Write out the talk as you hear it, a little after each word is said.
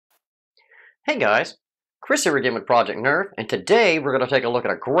Hey guys, Chris here again with Project Nerf, and today we're going to take a look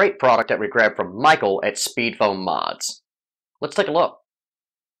at a great product that we grabbed from Michael at Speedfoam Mods. Let's take a look.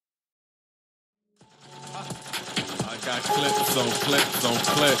 I got clips on clips on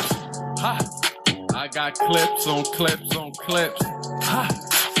clips. Ha! I got clips on clips on clips. Ha!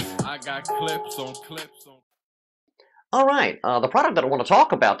 I got clips on clips on. Alright, the product that I want to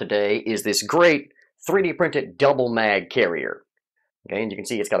talk about today is this great 3D printed double mag carrier. Okay, and you can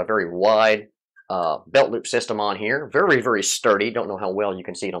see it's got a very wide belt loop system on here. Very, very sturdy. Don't know how well you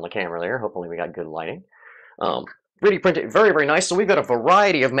can see it on the camera there. Hopefully we got good lighting. 3D printed, very, very nice. So we've got a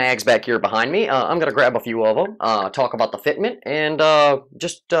variety of mags back here behind me. I'm going to grab a few of them, talk about the fitment, and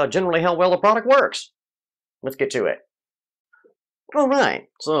just generally how well the product works. Let's get to it. Alright,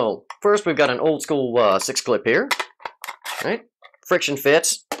 so first we've got an old school 6-clip here. Right, friction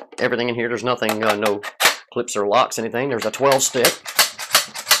fits. Everything in here, there's nothing, no clips or locks, anything. There's a 12-stick.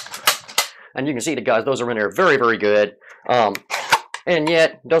 And you can see the guys, those are in there very, very good. And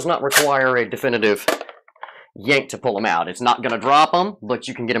yet, does not require a definitive yank to pull them out. It's not going to drop them, but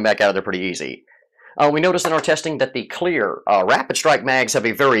you can get them back out of there pretty easy. We noticed in our testing that the clear Rapid Strike mags have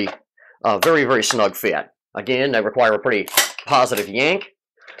a very, very snug fit. Again, they require a pretty positive yank,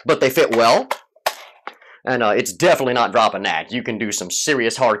 but they fit well. And it's definitely not dropping that. You can do some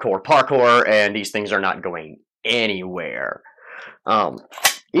serious hardcore parkour, and these things are not going anywhere.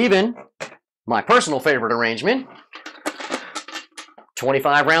 Even my personal favorite arrangement,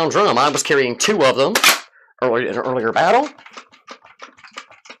 25-round drum. I was carrying 2 of them in an earlier battle.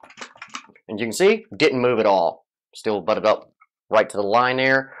 And you can see, didn't move at all. Still butted up right to the line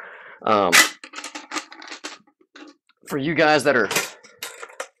there. For you guys that are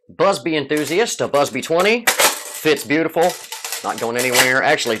Busby enthusiasts, a Busby 20 fits beautiful, not going anywhere.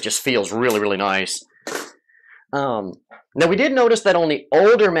 Actually, it just feels really, really nice. Now, we did notice that on the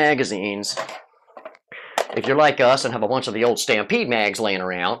older magazines, if you're like us and have a bunch of the old Stampede mags laying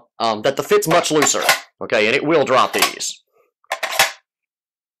around, that the fit's much looser, okay, and it will drop these.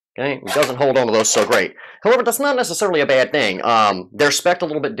 Okay, it doesn't hold on to those so great. However, that's not necessarily a bad thing. They're spec'd a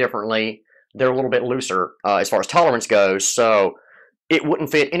little bit differently. They're a little bit looser as far as tolerance goes, so it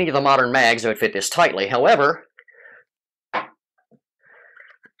wouldn't fit any of the modern mags that would fit this tightly. However,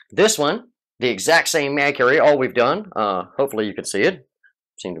 this one, the exact same mag carrier, all we've done, hopefully you can see it.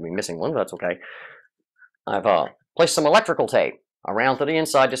 Seem to be missing one, but that's okay. I've placed some electrical tape around to the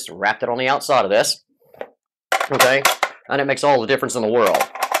inside, just wrapped it on the outside of this. Okay, and it makes all the difference in the world.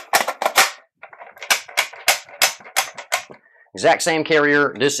 Exact same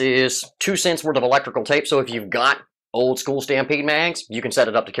carrier. This is 2 cents worth of electrical tape, so if you've got old school Stampede mags, you can set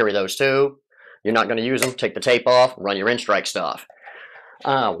it up to carry those too. You're not going to use them, take the tape off, run your in-strike stuff.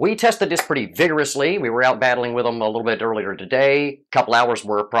 We tested this pretty vigorously. We were out battling with them a little bit earlier today. A couple hours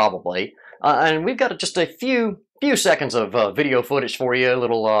worth probably. And we've got just a few seconds of video footage for you. A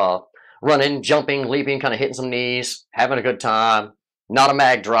little running, jumping, leaping, kind of hitting some knees, having a good time. Not a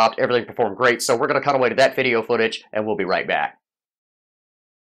mag dropped. Everything performed great. So we're going to cut away to that video footage, and we'll be right back.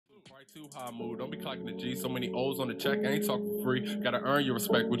 Too high mood, don't be clocking the G. So many O's on the check, I ain't talking for free. Gotta earn your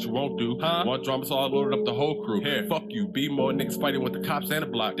respect, what you won't do. Want drama, so I loaded up the whole crew. Here, fuck you, be more niggas fighting with the cops and the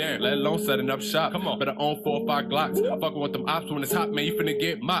block. Damn, let alone setting up shop. Come on, better own 4 or 5 Glocks. Fucking with them ops when it's hot, man, you finna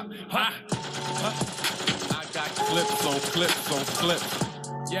get mopped. Ha! I got clips on clips on clips.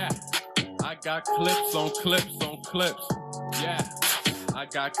 Yeah, I got clips on clips on clips. Yeah, I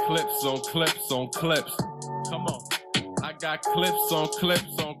got clips on clips on clips. Come on. I got clips on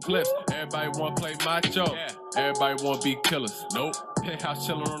clips on clips. Everybody wanna play macho. Yeah. Everybody wanna be killers. Nope. Penthouse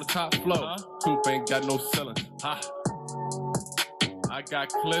chillin' on the top floor. Coop ain't got no ceiling. Ha. I got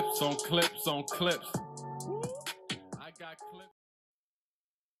clips on clips on clips. I got clips.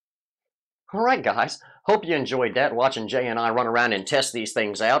 Alright guys, hope you enjoyed that, watching Jay and I run around and test these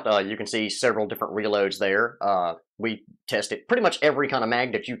things out. You can see several different reloads there. We tested pretty much every kind of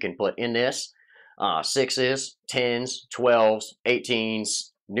mag that you can put in this. 6s, 10s, 12s,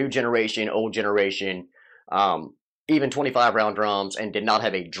 18s, new generation, old generation, even 25-round drums, and did not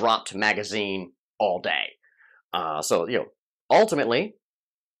have a dropped magazine all day. So, you know, ultimately,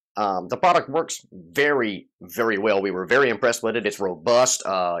 the product works very, very well. We were very impressed with it. It's robust.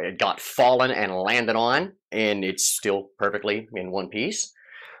 It got fallen and landed on, and it's still perfectly in one piece.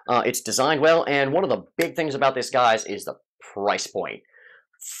 It's designed well, and one of the big things about this, guys, is the price point.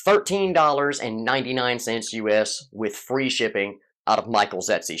 $13.99 US with free shipping out of Michael's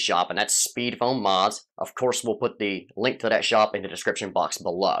Etsy shop, and that's Speedfoam Mods. Of course, we'll put the link to that shop in the description box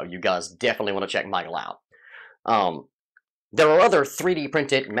below. You guys definitely want to check Michael out. There are other 3D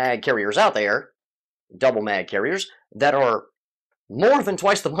printed mag carriers out there, double mag carriers, that are more than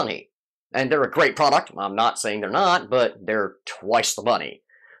twice the money. And they're a great product. I'm not saying they're not, but they're twice the money.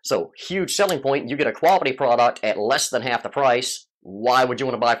 So, huge selling point. You get a quality product at less than half the price. Why would you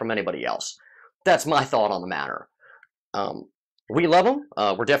want to buy from anybody else? That's my thought on the matter. We love them.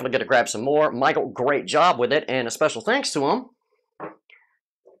 We're definitely going to grab some more. Michael, great job with it, and a special thanks to him.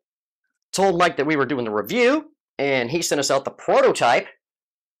 Told Mike that we were doing the review, and he sent us out the prototype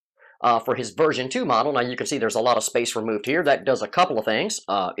for his version 2 model. Now you can see there's a lot of space removed here. That does a couple of things.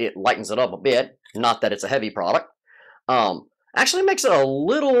 It lightens it up a bit. Not that it's a heavy product. Actually makes it a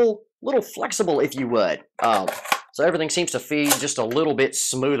little flexible, if you would. So everything seems to feed just a little bit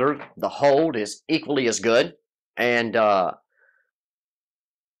smoother. The hold is equally as good. And yeah,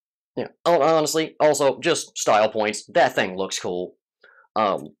 honestly, also just style points. That thing looks cool.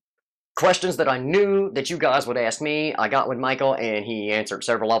 Questions that I knew that you guys would ask me, I got with Michael, and he answered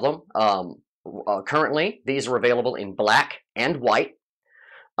several of them. Currently, these are available in black and white.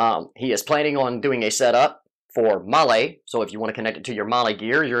 He is planning on doing a setup for Male, so if you want to connect it to your Male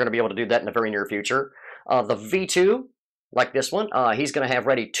gear, you're going to be able to do that in the very near future. The V2, like this one, he's going to have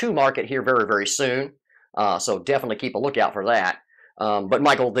ready to market here very, very soon, so definitely keep a lookout for that. But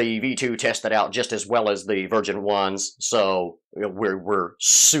Michael, the V2 tested out just as well as the Virgin 1s, so we're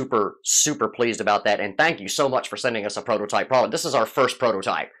super, super pleased about that, and thank you so much for sending us a prototype product. This is our first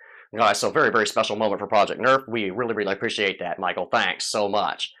prototype, guys, so very, very special moment for Project Nerf. We really, really appreciate that, Michael. Thanks so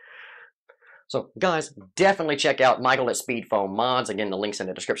much. So, guys, definitely check out Michael at Speedfoam Mods. Again, the link's in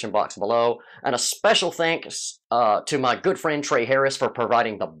the description box below. And a special thanks to my good friend Tre Harris for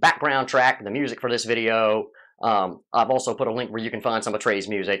providing the background track, the music for this video. I've also put a link where you can find some of Tre's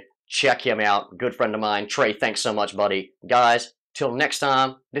music. Check him out. Good friend of mine. Tre, thanks so much, buddy. Guys, till next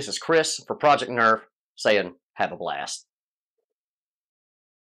time, this is Chris for Project Nerf saying have a blast.